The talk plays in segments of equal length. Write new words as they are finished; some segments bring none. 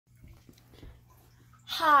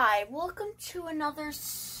Hi, welcome to another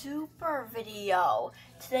super video.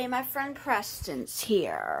 Today my friend Preston's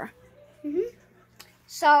here.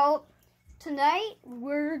 So, tonight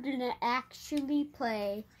we're gonna actually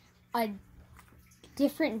play a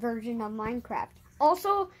different version of Minecraft.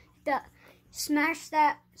 Also, smash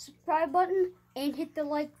that subscribe button and hit the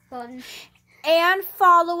like button. And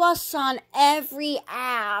follow us on every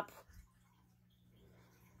app.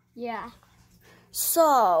 Yeah.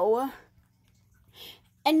 So,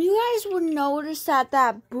 and you guys would notice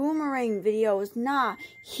that boomerang video is not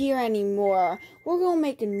here anymore. We're going to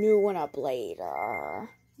make a new one up later.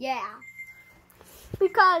 Yeah.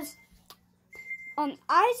 Because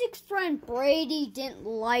Isaac's friend Brady didn't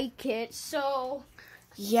like it, so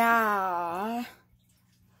yeah.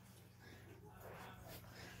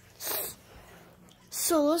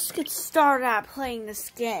 So let's get started at playing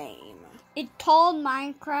this game. it's called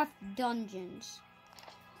Minecraft Dungeons.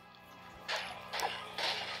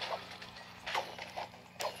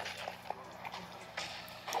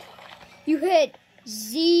 You hit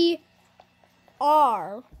ZR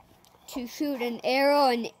to shoot an arrow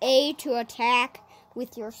and A to attack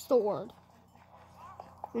with your sword.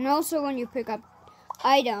 And also when you pick up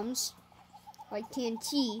items like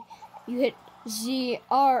TNT, you hit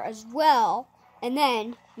ZR as well, and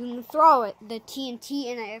then you can throw it, the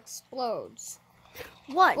TNT, and it explodes.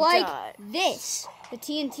 What Like does? this, the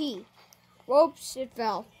TNT. Whoops, it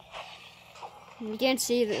fell. You can't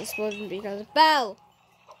see the explosion because it fell.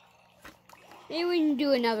 Maybe we can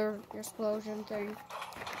do another explosion thing.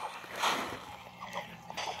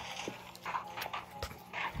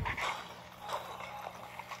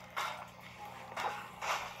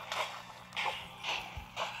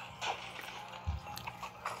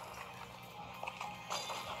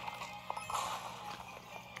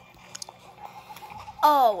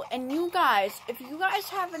 Oh, and you guys, if you guys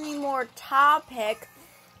have any more topic,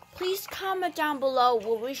 please comment down below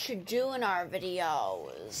what we should do in our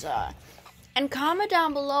videos. And comment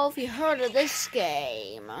down below if you heard of this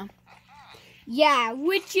game. Yeah,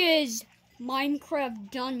 which is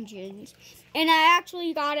Minecraft Dungeons. And I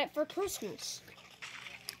actually got it for Christmas.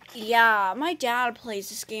 Yeah, my dad plays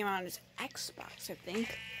this game on his Xbox, I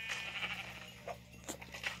think.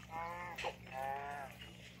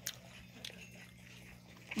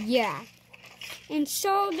 Yeah. And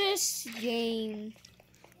so this game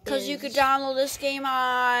Because you could download this game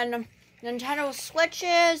on Nintendo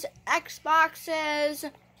Switches,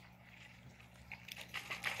 Xboxes,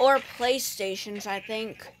 or PlayStations, I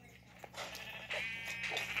think.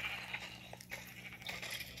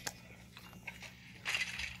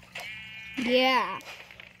 Yeah.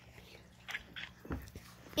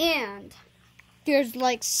 And there's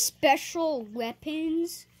like special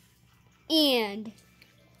weapons, and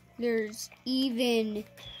there's even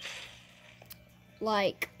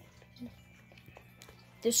like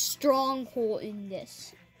the stronghold in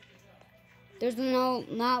this. There's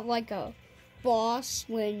not like a boss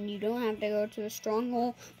when you don't have to go to a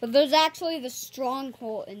stronghold, but there's actually the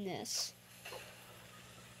stronghold in this.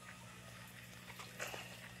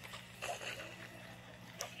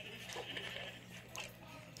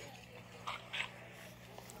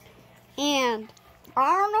 And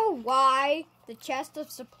I don't know why the chest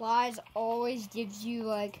of supplies always gives you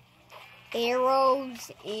like arrows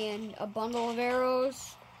and a bundle of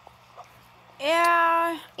arrows.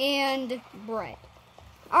 Yeah. And bread.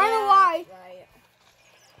 I don't know why. Right.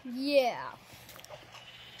 Yeah.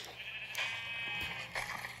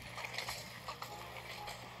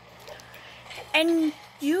 And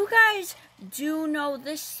you guys do know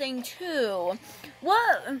this thing too.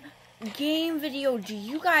 What game video do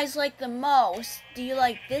you guys like the most? Do you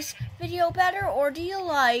like this video better, or do you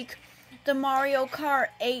like the Mario Kart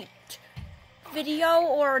 8 video,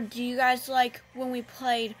 or do you guys like when we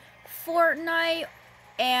played Fortnite,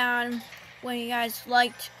 and when you guys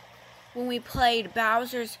liked when we played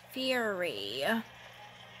Bowser's Fury?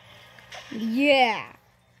 Yeah.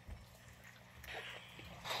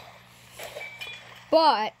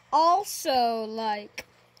 But also like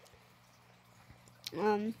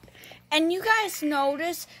And you guys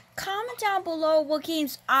notice, comment down below what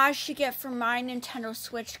games I should get for my Nintendo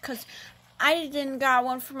Switch, because I didn't got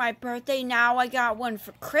one for my birthday. Now I got one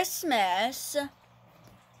for Christmas.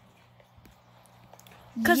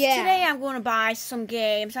 Because today I'm going to buy some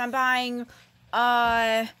games. I'm buying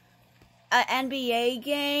an NBA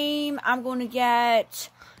game. I'm going to get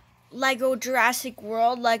Lego Jurassic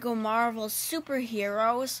World, Lego Marvel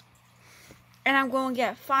Superheroes. And I'm going to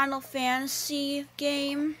get Final Fantasy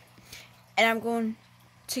game. And I'm going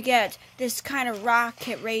to get this kind of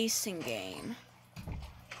rocket racing game.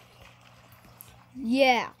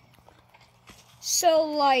 Yeah. So,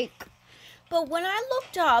 like... But when I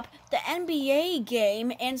looked up the NBA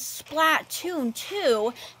game and Splatoon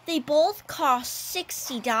 2, they both cost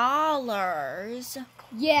 $60.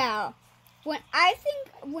 Yeah. When I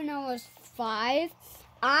was 5,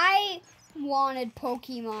 I wanted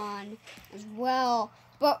Pokemon as well.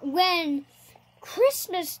 But when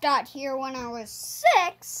Christmas got here when I was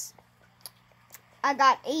 6, I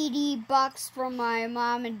got $80 from my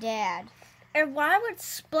mom and dad. And why would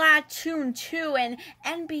Splatoon 2 and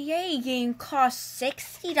NBA game cost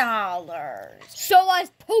 $60? So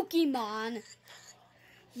as Pokemon.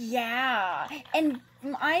 Yeah. And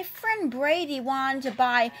my friend Brady wanted to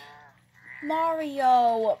buy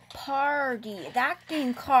Mario Party. That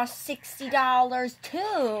game cost $60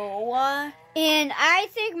 too. And I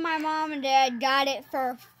think my mom and dad got it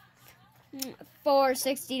for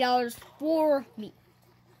 $60 for me.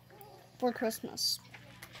 For Christmas.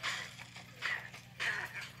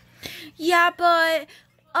 Yeah, but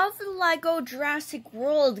of the Lego Jurassic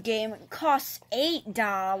World game, it costs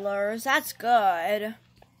 $8. That's good.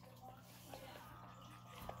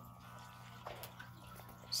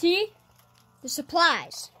 See? The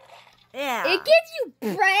supplies. Yeah. It gives you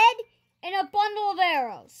bread and a bundle of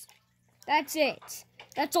arrows. That's it.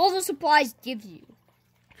 That's all the supplies give you.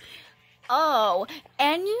 Oh,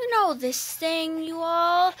 and you know this thing, you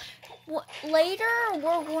all? Later,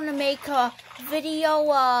 we're going to make a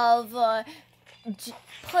video of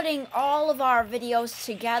putting all of our videos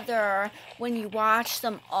together when you watch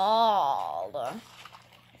them all.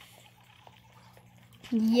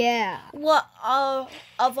 Yeah. What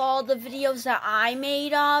of all the videos that I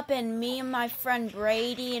made up, and me and my friend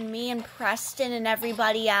Brady, and me and Preston, and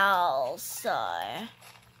everybody else.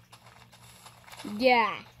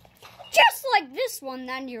 Yeah. Just like this one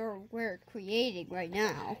that we're creating right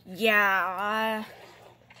now. Yeah.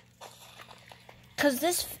 Cause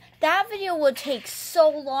that video would take so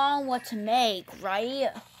long to make, right?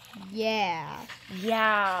 Yeah.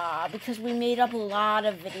 Yeah, because we made up a lot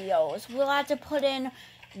of videos. We'll have to put in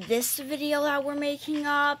this video that we're making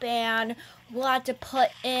up, and we'll have to put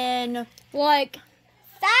in like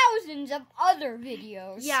thousands of other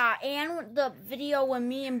videos. Yeah, and the video when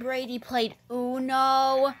me and Brady played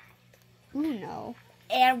Uno.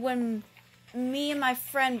 And when me and my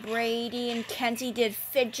friend Brady and Kenzie did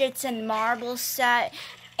fidgets and marble set.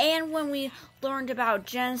 And when we learned about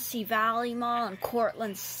Genesee Valley Mall and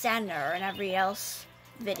Cortland Center and every else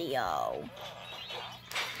video.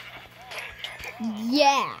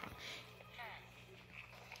 Yeah.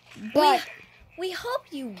 But we hope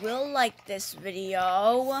you will like this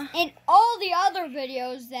video. And all the other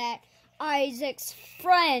videos that Isaac's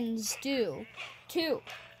friends do, too.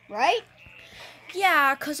 Right?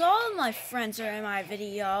 Yeah, because all of my friends are in my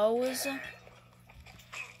videos.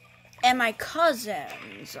 And my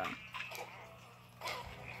cousins.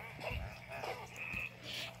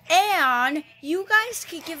 And you guys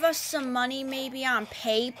could give us some money maybe on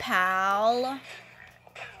PayPal.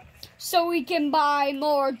 So we can buy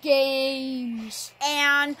more games.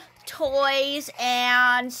 And toys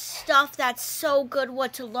and stuff that's so good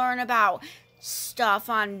to learn about stuff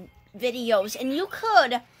on videos. And you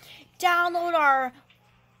could download our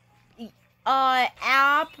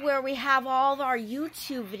app where we have all of our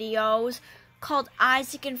YouTube videos called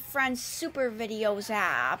Isaac and Friends Super Videos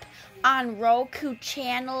app on Roku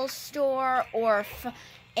Channel Store or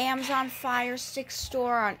Amazon Fire Stick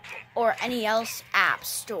Store or any else app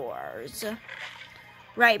stores.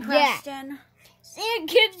 Right, Preston? Yeah. It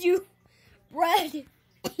gives you bread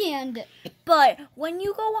and... But when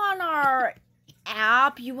you go on our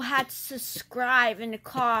app, you have to subscribe and it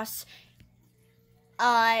costs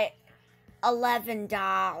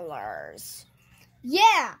 $11.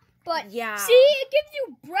 Yeah, but yeah. See, it gives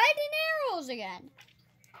you bread and arrows again.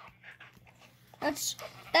 That's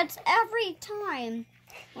every time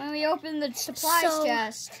when we open the supplies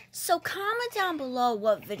chest. So comment down below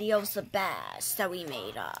what video's the best that we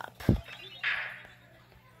made up.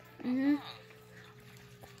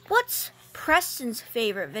 What's Preston's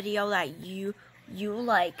favorite video that you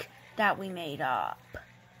like that we made up?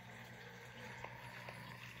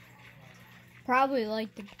 Probably like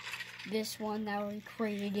this one that we're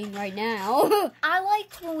creating right now. I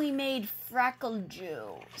liked when we made freckle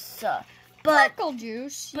juice. Freckle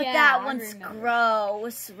juice? But yeah, that one's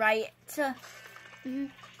gross, right?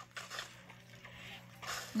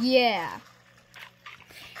 Yeah.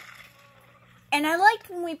 And I liked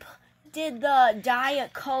when we did the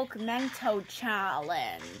Diet Coke Mento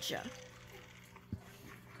Challenge.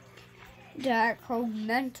 Diet Coke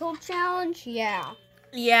Mental Challenge? Yeah.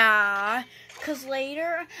 Yeah, because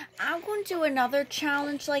later I'm going to do another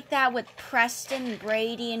challenge like that with Preston,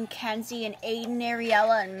 Brady, and Kenzie, and Aiden,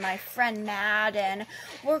 Ariella, and my friend Madden.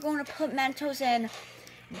 We're going to put Mentos in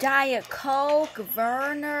Diet Coke,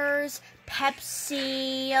 Verner's,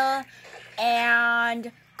 Pepsi,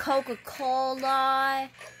 and Coca-Cola.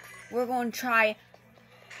 We're going to try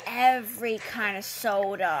every kind of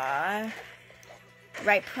soda.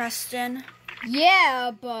 Right, Preston?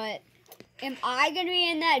 Yeah, but am I going to be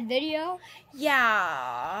in that video?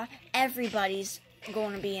 Yeah, everybody's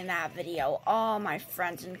going to be in that video. All my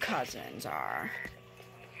friends and cousins are.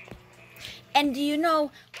 And do you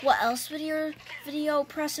know what else video,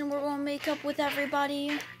 Preston, we're going to make up with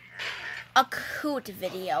everybody? A Kahoot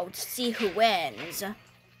video to see who wins.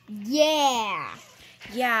 Yeah.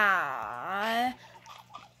 Yeah.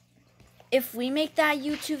 If we make that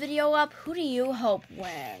YouTube video up, who do you hope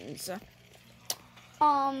wins?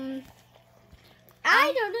 I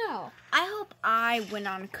don't know. I hope I win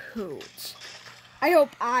on Kahoot. I hope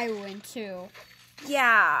I win too.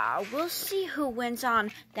 Yeah, we'll see who wins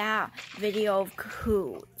on that video of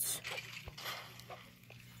Kahoot.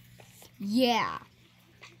 Yeah.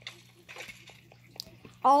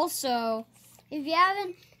 Also, if you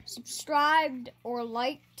haven't subscribed or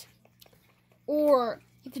liked or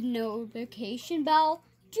hit the notification bell,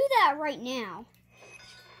 do that right now.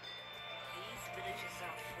 These villages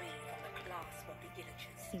are free from the clasp of the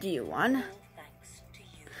villagers. Do you won? All thanks to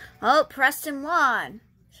you. Oh, Preston won.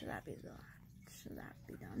 Should that be done?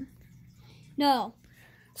 No.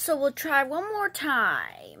 So we'll try one more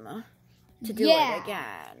time to do it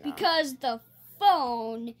again. Because the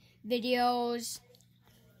phone videos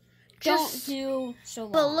don't do so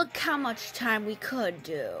long. But look how much time we could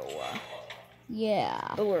do.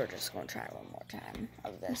 Yeah. But we're just going to try one more time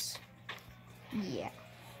of this. Yeah.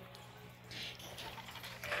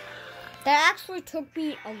 That actually took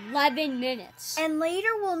me 11 minutes. And later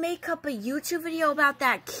we'll make up a YouTube video about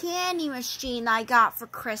that candy machine I got for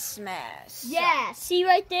Christmas. Yeah, see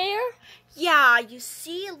right there? Yeah, you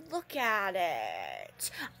see? Look at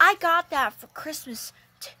it. I got that for Christmas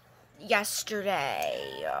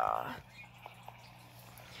yesterday.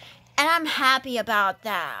 And I'm happy about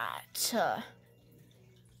that.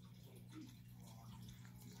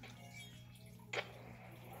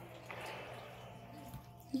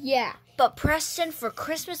 Yeah. But Preston, for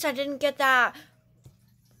Christmas, I didn't get that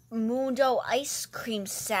Mundo ice cream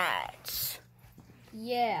set.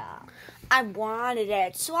 Yeah. I wanted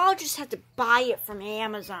it, so I'll just have to buy it from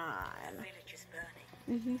Amazon. The village is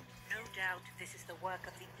burning. No doubt this is the work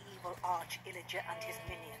of the evil Arch-Illager and his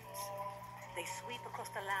minions. They sweep across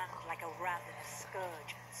the land like a ravenous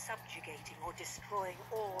scourge, subjugating or destroying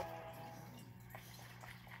all.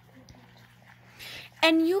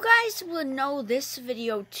 And you guys will know this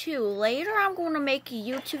video too. Later I'm going to make a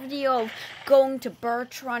YouTube video of going to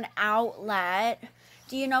Birch Run Outlet.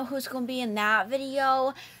 Do you know who's going to be in that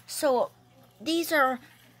video? So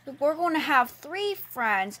we're going to have 3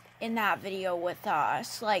 friends in that video with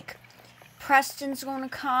us. Like Preston's going to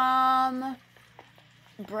come.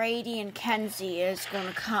 Brady and Kenzie is going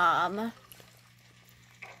to come.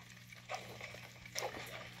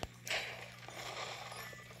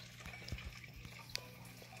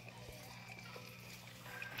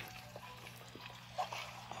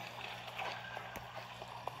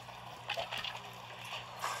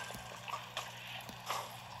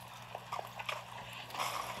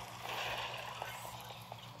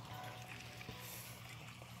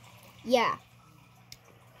 Yeah.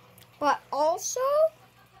 But also,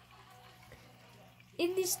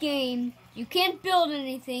 in this game, you can't build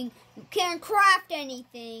anything, you can't craft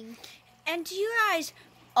anything. And do you guys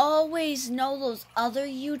always know those other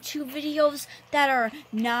YouTube videos that are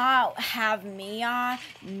not have me on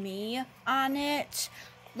it?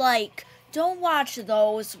 Like, don't watch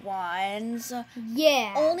those ones.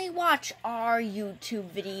 Yeah. Only watch our YouTube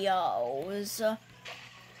videos.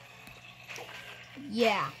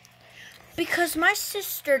 Yeah. Because my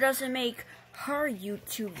sister doesn't make her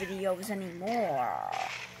YouTube videos anymore.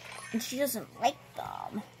 And she doesn't like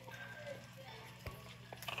them.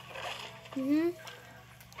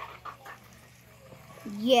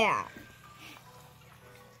 Yeah.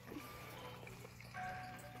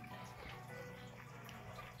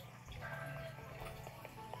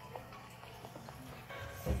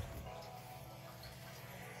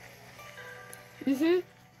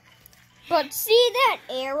 But see that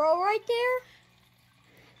arrow right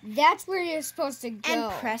there? That's where you're supposed to go.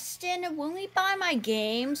 And Preston, when we buy my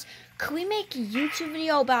games, could we make a YouTube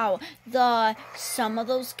video about some of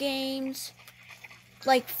those games?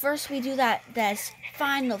 Like first we do this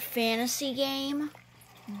Final Fantasy game.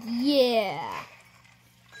 Yeah.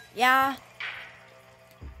 Yeah.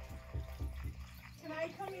 Can I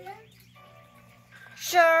come in?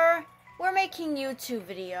 Sure. We're making YouTube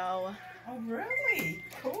video. Oh, really?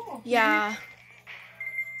 Cool. Yeah.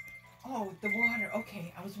 Oh, the water.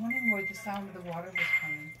 Okay, I was wondering where the sound of the water was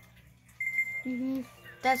coming.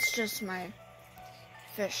 That's just my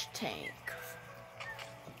fish tank.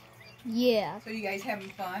 Yeah. So you guys having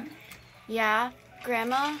fun? Yeah,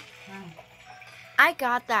 Grandma, I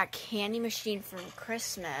got that candy machine from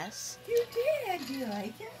Christmas. You did. Do you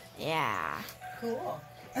like it? Yeah. Cool.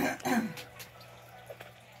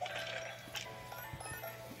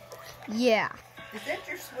 Yeah. Is that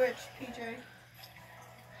your Switch, PJ?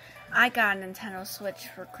 I got a Nintendo Switch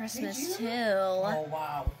for Christmas Did you? too. Oh,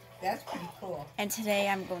 wow. That's pretty cool. And today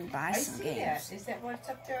I'm going to buy I some see games. that. Is that what's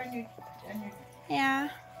up there on your Yeah.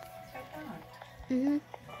 icon?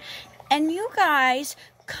 And you guys,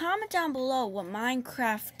 comment down below what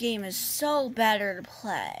Minecraft game is so better to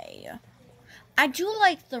play. I do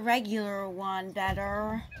like the regular one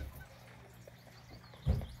better.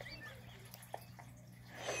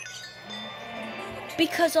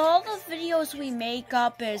 Because all the videos we make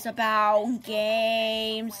up is about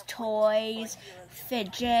games, toys,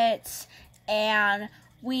 fidgets, and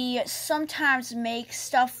we sometimes make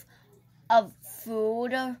stuff of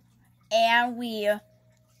food, and we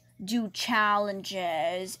do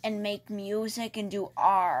challenges and make music and do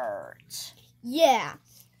art. Yeah.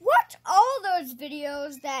 Watch all those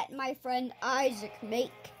videos that my friend Isaac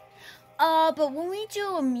make. But when we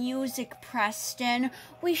do a music, Preston,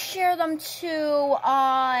 we share them to,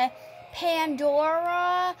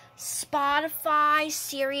 Pandora, Spotify,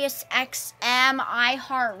 Sirius XM,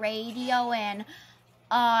 iHeartRadio,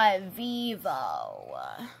 and, Vivo.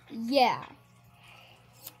 Yeah.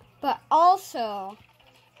 But also,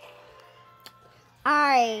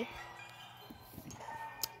 I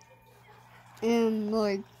am,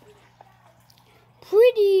 like,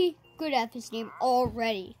 pretty good at this game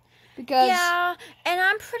already. Because Yeah, and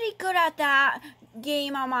I'm pretty good at that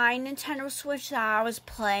game on my Nintendo Switch that I was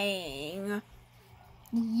playing.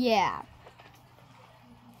 yeah.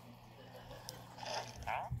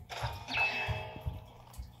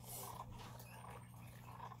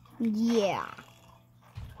 Yeah.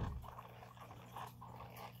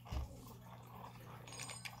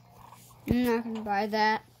 I'm not gonna buy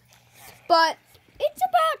that. But it's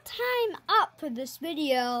about time up for this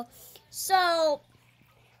video. So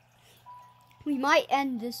we might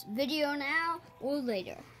end this video now or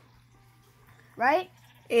later. Right?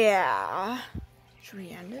 Yeah. Should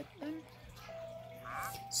we end it then?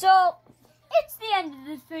 So it's the end of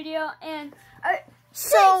this video, and thanks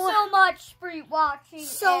So, so much for watching.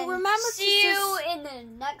 So and remember to see you in the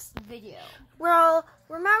next video. well,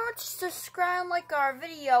 remember to subscribe and like our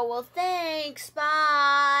video. Well, thanks.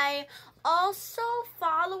 Bye. Also,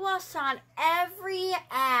 follow us on every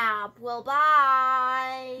app. Well,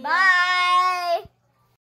 bye. Bye.